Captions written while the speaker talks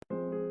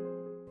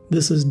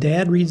This is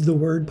Dad Reads the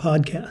Word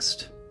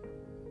podcast,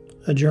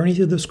 a journey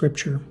through the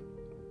Scripture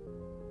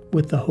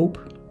with the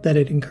hope that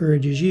it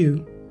encourages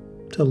you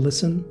to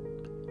listen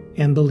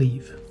and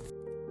believe.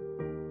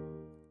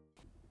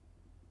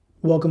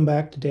 Welcome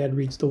back to Dad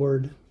Reads the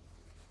Word.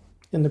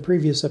 In the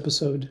previous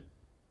episode,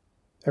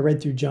 I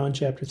read through John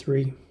chapter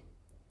 3.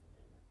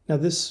 Now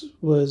this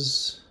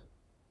was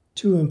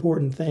two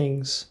important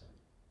things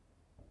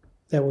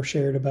that were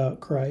shared about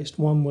Christ.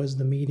 One was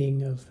the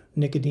meeting of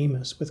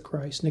Nicodemus with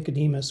Christ.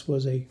 Nicodemus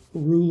was a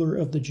ruler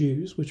of the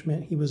Jews, which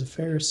meant he was a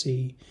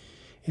Pharisee,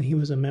 and he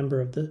was a member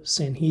of the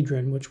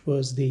Sanhedrin, which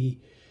was the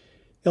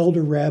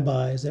elder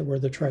rabbis that were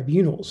the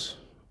tribunals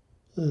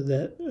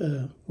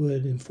that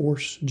would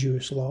enforce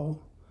Jewish law.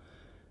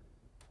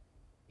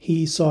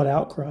 He sought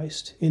out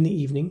Christ in the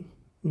evening,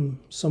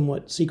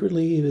 somewhat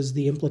secretly is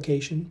the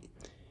implication,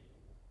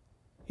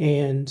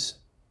 and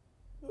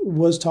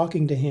was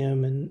talking to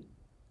him,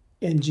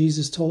 and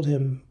Jesus told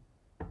him,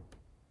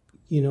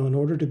 in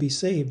order to be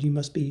saved, you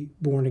must be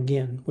born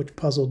again, which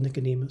puzzled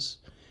Nicodemus.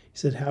 He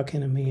said, how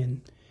can a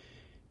man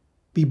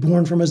be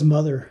born from his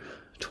mother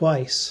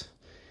twice?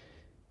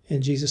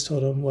 And Jesus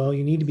told him, well,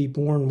 you need to be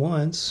born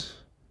once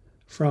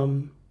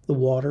from the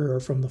water or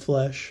from the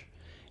flesh,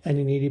 and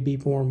you need to be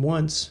born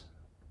once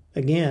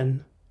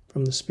again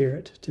from the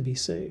Spirit to be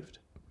saved.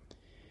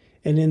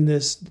 And in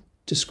this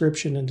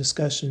description and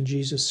discussion,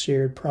 Jesus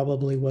shared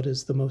probably what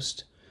is the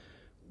most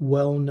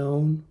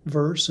well-known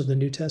verse of the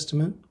New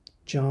Testament,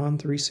 John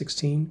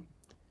 3:16.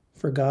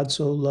 For God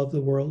so loved the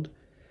world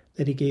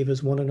that he gave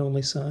his one and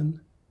only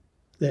Son,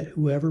 that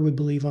whoever would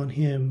believe on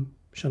him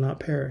shall not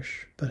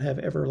perish, but have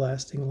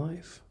everlasting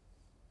life.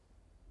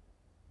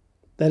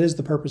 That is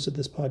the purpose of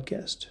this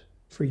podcast,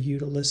 for you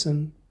to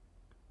listen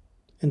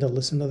and to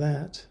listen to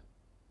that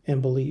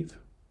and believe.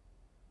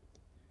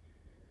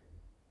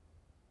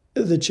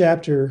 The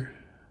chapter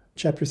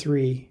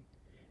 3,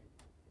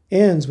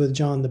 ends with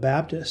John the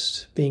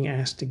Baptist being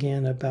asked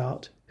again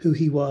about who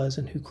he was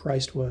and who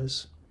Christ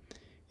was.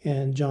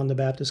 And John the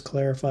Baptist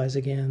clarifies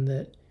again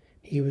that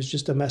he was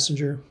just a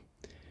messenger,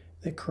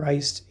 that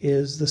Christ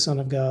is the Son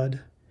of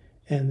God,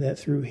 and that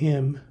through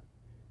him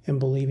and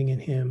believing in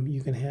him,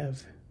 you can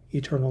have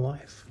eternal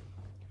life.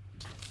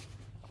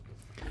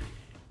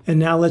 And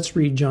now let's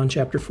read John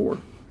chapter 4.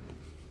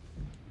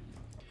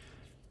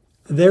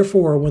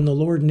 Therefore, when the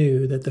Lord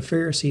knew that the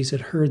Pharisees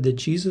had heard that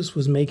Jesus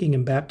was making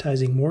and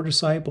baptizing more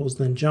disciples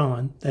than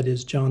John, that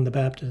is, John the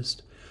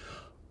Baptist,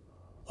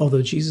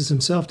 although Jesus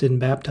himself didn't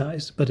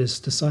baptize, but his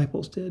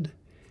disciples did,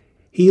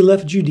 he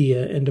left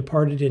Judea and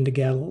departed into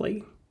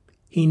Galilee.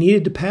 He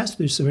needed to pass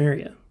through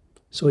Samaria,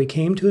 so he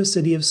came to a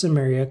city of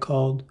Samaria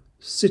called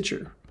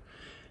Sychar,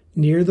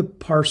 near the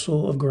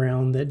parcel of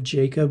ground that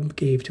Jacob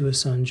gave to his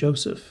son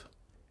Joseph.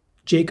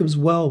 Jacob's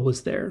well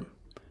was there.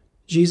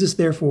 Jesus,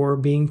 therefore,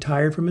 being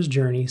tired from his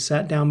journey,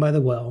 sat down by the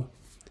well.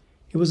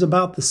 It was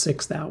about the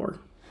 6th hour.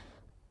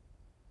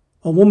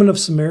 A woman of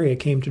Samaria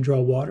came to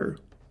draw water.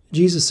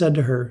 Jesus said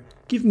to her,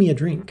 "Give me a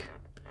drink,"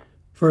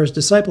 for his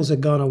disciples had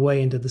gone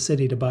away into the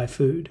city to buy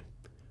food.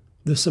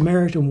 The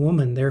Samaritan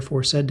woman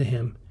therefore said to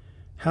him,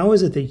 "How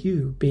is it that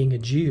you, being a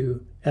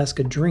Jew, ask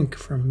a drink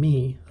from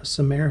me, a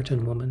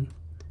Samaritan woman?"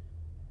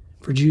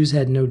 For Jews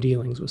had no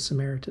dealings with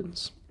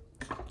Samaritans.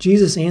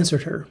 Jesus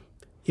answered her,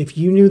 "If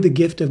you knew the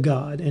gift of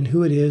God and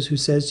who it is who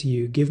says to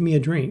you, 'Give me a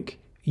drink,'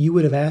 you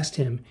would have asked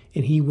him,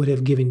 and he would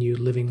have given you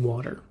living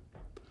water."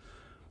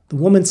 The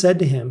woman said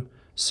to him,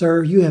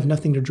 "Sir, you have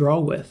nothing to draw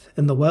with,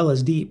 and the well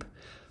is deep.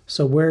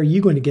 So where are you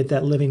going to get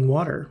that living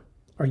water?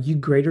 Are you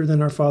greater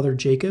than our father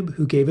Jacob,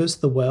 who gave us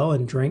the well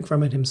and drank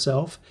from it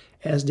himself,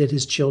 as did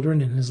his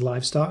children and his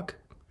livestock?"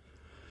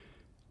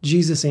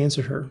 Jesus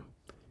answered her,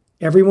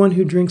 "Everyone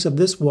who drinks of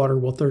this water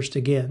will thirst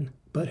again.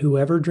 But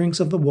whoever drinks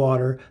of the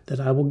water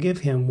that I will give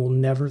him will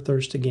never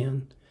thirst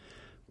again.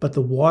 But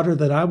the water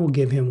that I will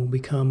give him will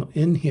become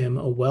in him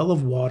a well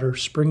of water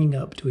springing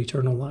up to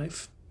eternal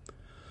life."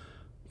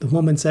 The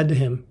woman said to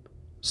him,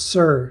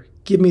 "Sir,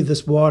 give me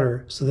this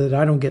water so that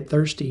I don't get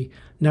thirsty,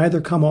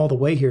 neither come all the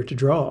way here to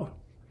draw."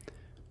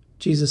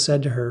 Jesus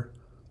said to her,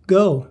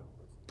 "Go,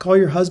 call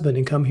your husband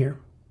and come here."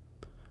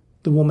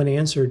 The woman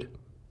answered,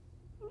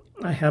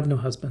 "I have no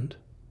husband."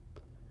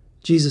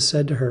 Jesus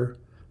said to her,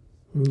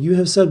 "You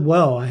have said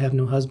well, I have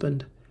no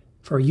husband,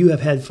 for you have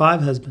had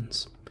 5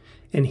 husbands,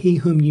 and he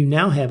whom you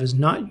now have is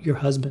not your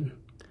husband.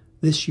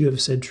 This you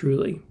have said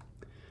truly."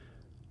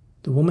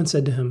 The woman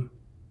said to him,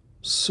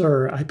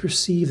 "Sir, I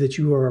perceive that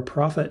you are a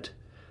prophet.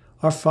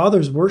 Our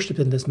fathers worshipped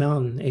in this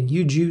mountain, and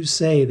you Jews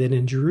say that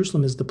in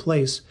Jerusalem is the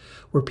place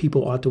where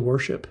people ought to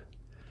worship."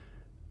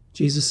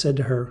 Jesus said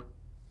to her,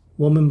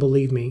 "Woman,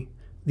 believe me,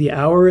 the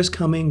hour is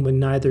coming when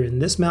neither in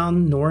this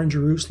mountain nor in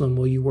Jerusalem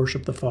will you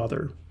worship the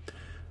Father.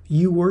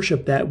 You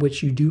worship that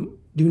which you do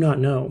not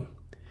know.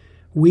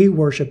 We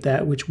worship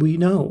that which we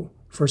know,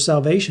 for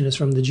salvation is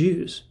from the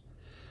Jews.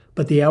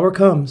 But the hour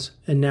comes,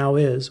 and now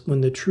is,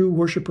 when the true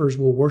worshippers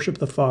will worship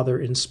the Father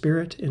in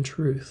spirit and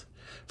truth,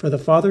 for the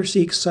Father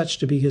seeks such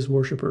to be his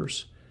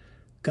worshippers.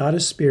 God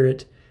is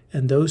spirit,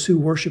 and those who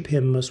worship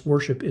him must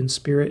worship in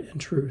spirit and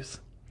truth.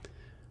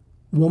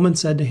 The woman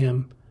said to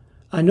him,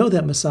 I know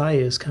that Messiah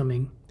is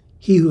coming,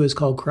 he who is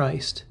called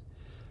Christ.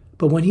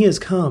 But when he has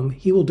come,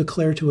 he will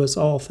declare to us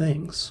all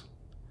things.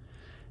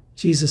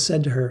 Jesus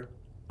said to her,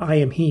 I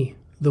am he,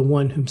 the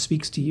one whom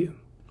speaks to you.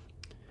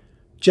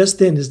 Just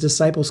then his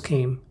disciples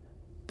came.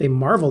 They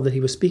marveled that he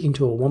was speaking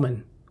to a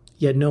woman.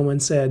 Yet no one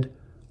said,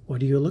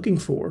 What are you looking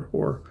for?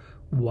 Or,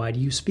 Why do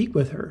you speak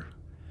with her?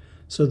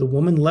 So the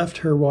woman left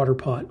her water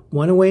pot,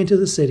 went away into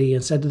the city,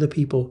 and said to the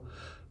people,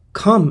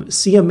 Come,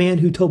 see a man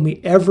who told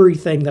me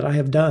everything that I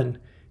have done.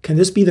 Can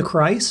this be the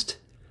Christ?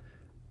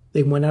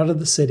 They went out of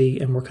the city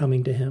and were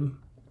coming to him.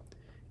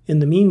 In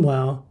the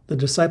meanwhile, the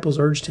disciples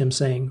urged him,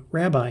 saying,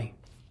 Rabbi,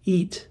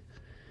 eat.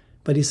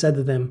 But he said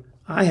to them,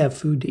 I have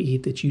food to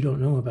eat that you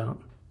don't know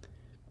about.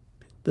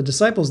 The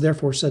disciples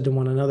therefore said to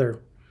one another,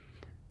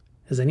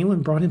 Has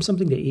anyone brought him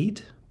something to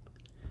eat?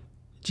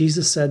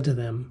 Jesus said to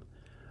them,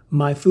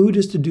 My food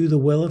is to do the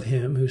will of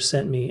him who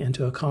sent me and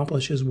to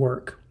accomplish his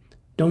work.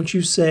 Don't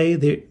you say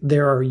that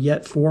there are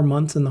yet 4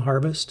 months in the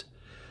harvest?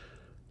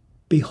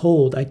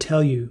 Behold, I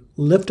tell you,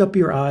 lift up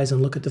your eyes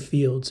and look at the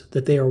fields,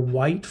 that they are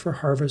white for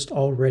harvest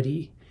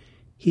already.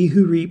 He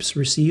who reaps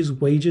receives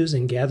wages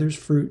and gathers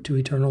fruit to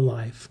eternal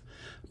life.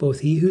 Both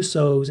he who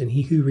sows and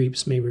he who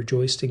reaps may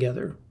rejoice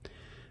together.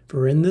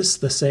 For in this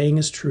the saying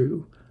is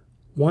true,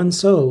 one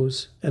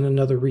sows and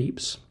another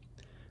reaps.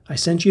 I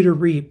sent you to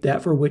reap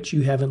that for which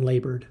you haven't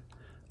labored.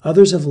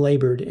 Others have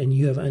labored, and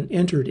you have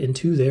entered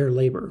into their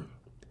labor.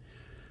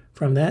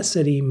 From that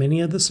city, many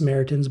of the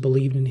Samaritans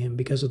believed in him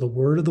because of the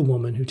word of the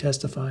woman who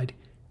testified,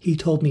 He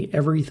told me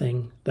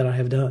everything that I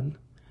have done.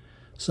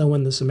 So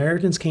when the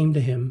Samaritans came to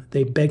him,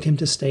 they begged him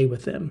to stay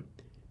with them.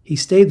 He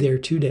stayed there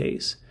 2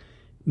 days.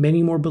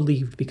 Many more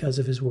believed because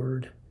of his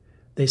word.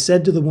 They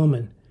said to the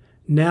woman,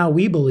 Now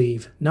we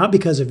believe, not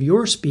because of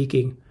your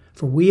speaking,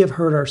 for we have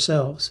heard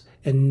ourselves,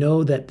 and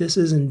know that this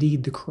is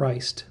indeed the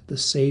Christ, the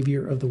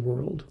Savior of the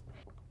world.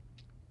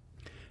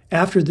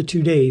 After the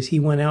 2 days,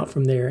 he went out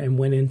from there and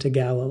went into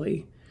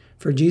Galilee.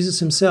 For Jesus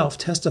himself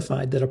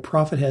testified that a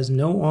prophet has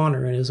no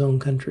honor in his own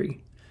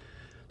country.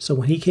 So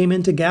when he came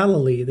into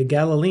Galilee, the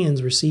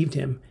Galileans received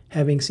him,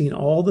 having seen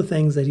all the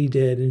things that he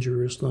did in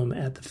Jerusalem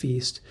at the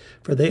feast,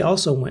 for they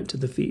also went to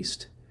the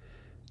feast.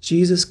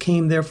 Jesus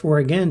came therefore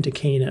again to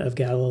Cana of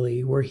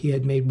Galilee, where he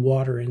had made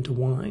water into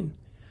wine.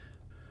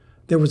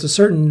 There was a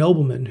certain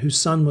nobleman whose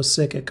son was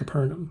sick at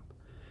Capernaum.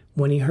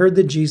 When he heard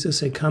that Jesus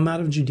had come out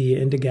of Judea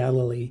into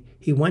Galilee,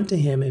 he went to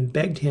him and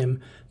begged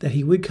him that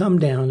he would come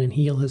down and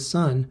heal his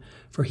son,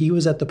 for he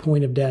was at the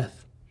point of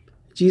death.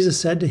 Jesus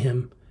said to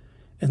him,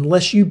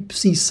 Unless you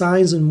see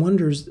signs and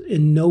wonders,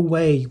 in no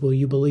way will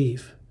you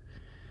believe.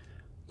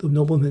 The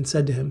nobleman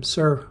said to him,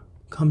 Sir,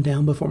 come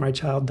down before my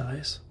child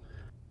dies.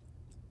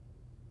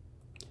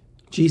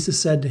 Jesus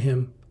said to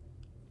him,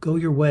 Go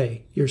your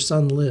way, your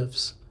son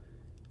lives.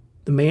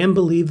 The man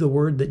believed the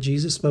word that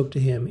Jesus spoke to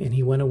him, and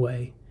he went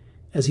away.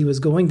 As he was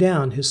going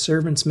down, his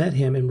servants met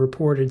him and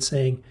reported,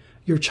 saying,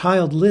 Your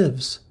child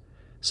lives.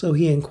 So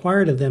he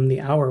inquired of them the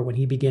hour when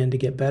he began to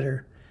get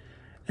better.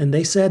 And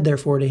they said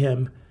therefore to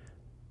him,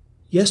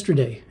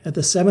 Yesterday, at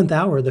the 7th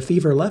hour, the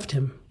fever left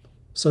him.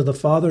 So the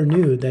father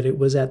knew that it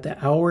was at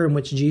the hour in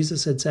which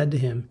Jesus had said to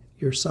him,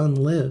 Your son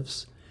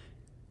lives.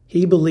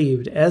 He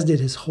believed, as did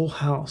his whole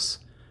house.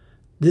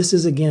 This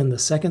is again the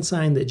second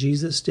sign that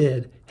Jesus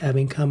did,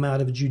 having come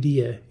out of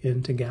Judea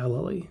into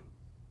Galilee.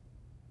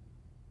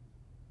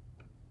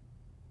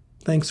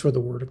 Thanks for the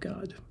Word of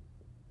God.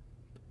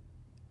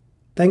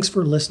 Thanks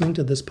for listening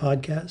to this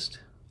podcast.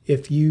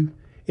 If you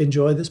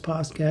enjoy this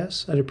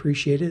podcast, I'd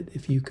appreciate it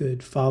if you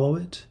could follow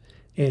it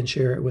and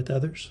share it with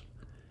others.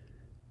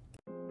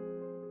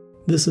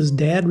 This is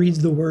Dad Reads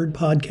the Word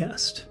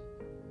podcast,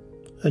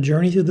 a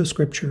journey through the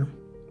Scripture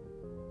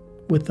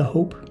with the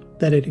hope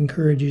that it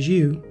encourages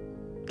you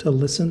to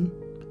listen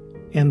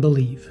and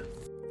believe.